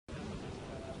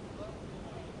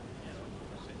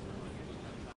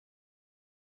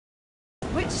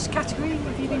Which category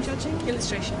have you been judging?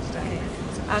 Illustration today.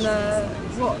 And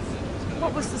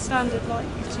what was the standard like,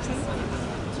 do you think?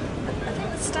 I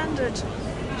think the standard,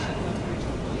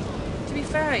 to be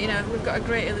fair, you know, we've got a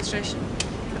great illustration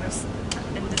kind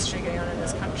of industry going on in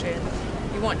this country, and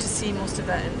you want to see most of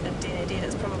that in D&AD, and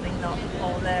it's probably not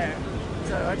all there.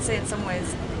 So I'd say in some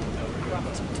ways,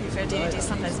 to be fair, D&AD is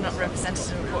sometimes not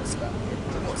representative of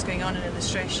what's going on in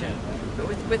illustration. But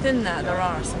within that, there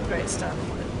are some great stuff.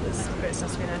 There's some great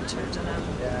stuff's been entered, and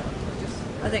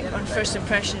I think on first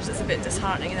impressions it's a bit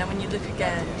disheartening, and then when you look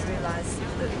again, you realise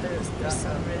that there's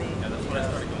some really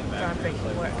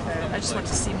groundbreaking work there. I just want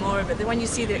to see more of it. When you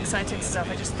see the exciting stuff,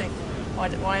 I just think,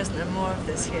 why isn't there more of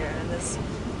this here?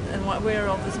 And where are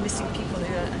all those missing people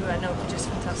who I know produce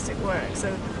fantastic work?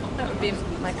 So that would be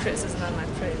my criticism and my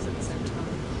praise at the same time.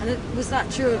 And was that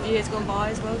true of years gone by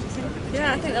as well, do you think?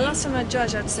 Yeah, I think the last time I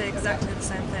judged, I'd say exactly the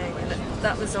same thing. And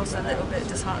that was also a little bit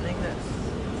disheartening that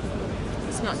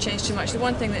it's not changed too much. The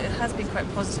one thing that it has been quite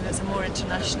positive is a more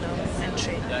international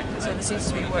entry. So there seems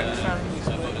to be work from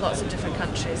lots of different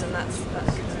countries, and that's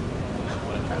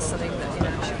something that, you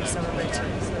know, should be celebrated. So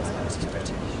it's not just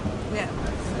British. Yeah.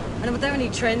 And were there any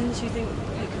trends you think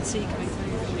you can see coming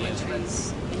through from the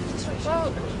entries in illustration?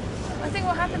 Well, I think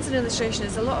what happens in illustration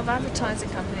is a lot of advertising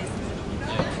companies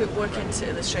put work into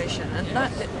illustration, and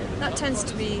that tends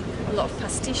to be a lot of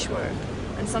pastiche work,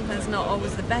 and sometimes not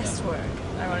always the best work,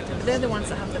 ironically, but they're the ones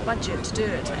that have the budget to do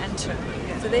it, to enter.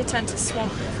 So they tend to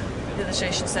swamp the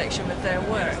illustration section with their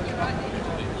work.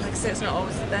 Like I say, it's not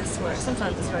always the best work.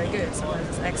 Sometimes it's very good, sometimes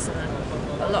it's excellent.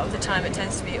 But a lot of the time it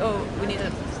tends to be, oh, we need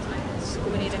a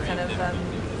kind of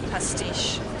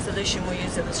pastiche solution, we'll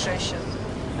use illustration.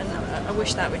 And I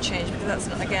wish that would change, because that's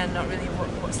not, again, not really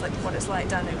what it's like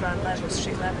down at ground level,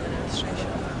 street level in illustration.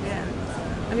 Yeah.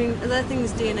 I mean, are there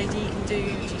things D&AD can do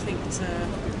you think to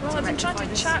Well, I've been trying to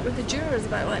chat with the jurors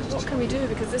about, like, what can we do,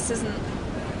 because this isn't...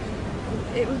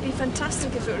 It would be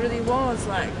fantastic if it really was,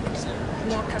 like,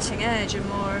 more cutting edge and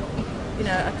more, you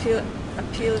know,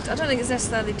 appealed. I don't think it's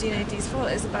necessarily D&AD's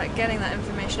fault. It's about getting that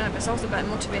information out, but it's also about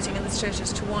motivating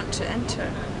illustrators to want to enter,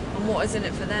 and what is in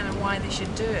it for them and why they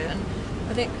should do it. And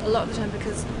I think a lot of the time,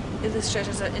 because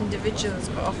illustrators are individuals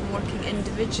but often working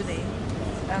individually,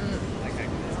 and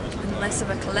less of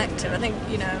a collective, I think,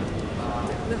 you know,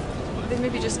 they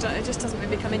maybe it just doesn't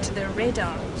maybe come into their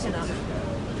radar enough.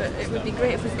 But it would be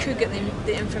great if we could get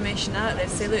the information out there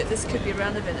to say, look, this could be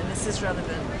relevant and this is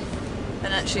relevant.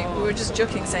 And actually, we were just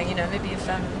joking, saying, you know, maybe if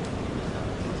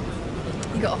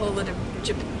you got a whole lot of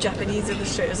Japanese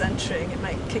illustrators entering, it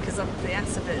might kick us up the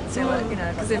ass a bit and say, like, you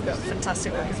know, because they've got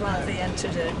fantastic work as well. If they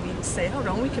entered it, we'd say, hold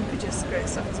on, we can produce great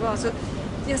stuff as well. So,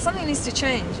 yeah, something needs to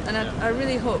change, and I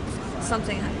really hope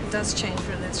something does change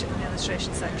for the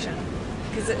illustration section,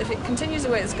 because if it continues the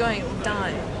way it's going, it will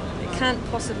die. It can't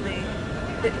possibly.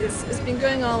 It's been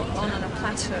going on a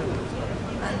plateau,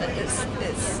 and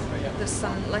there's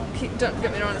some, like, don't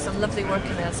get me wrong, there's some lovely work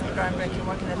in there, some groundbreaking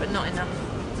work in there, but not enough.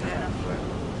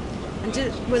 And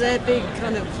were there big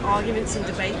kind of arguments and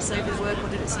debates over the work, or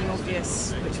did it seem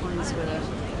obvious which ones were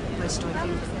most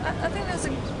striking? I think there's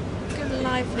a good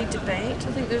lively debate.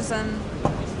 I think there's it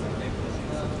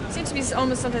seems to be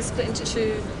almost sometimes split into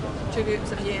two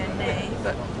groups of yay and nay,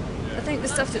 but I think the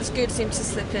stuff that's good seems to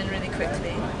slip in really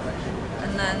quickly.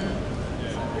 And then,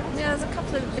 yeah, there's a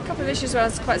couple of issues where I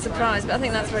was quite surprised, but I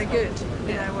think that's very good.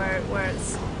 You know, where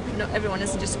it's everyone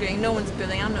isn't just agreeing. No one's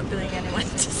bullying. I'm not bullying anyone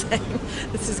to say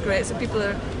this is great. So people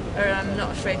are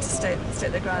not afraid to state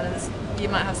their ground. And you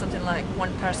might have something like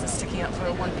one person sticking up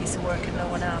for one piece of work and no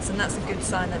one else, and that's a good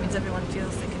sign. That means everyone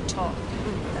feels they can talk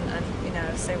and you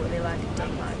know, say what they like and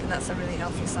don't like, and that's a really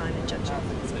healthy sign in judging.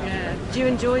 Yeah. Do you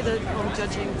enjoy the whole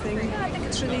judging thing? Yeah, I think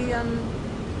it's really.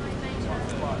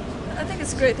 I think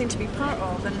it's a great thing to be part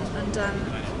of, and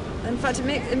in fact it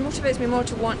motivates me more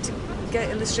to want to get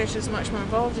illustrators much more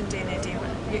involved in D&AD.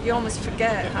 You almost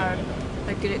forget how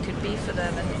good it could be for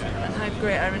them, and how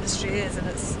great our industry is, and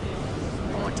I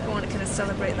want to kind of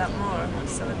celebrate that more. I want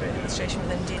to celebrate illustration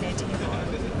within D&AD more.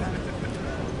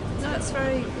 No,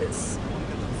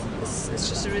 it's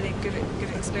just a really good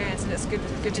experience, and it's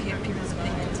good to hear people's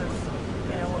opinions of,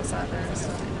 you know, what's out there and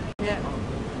stuff. Yeah.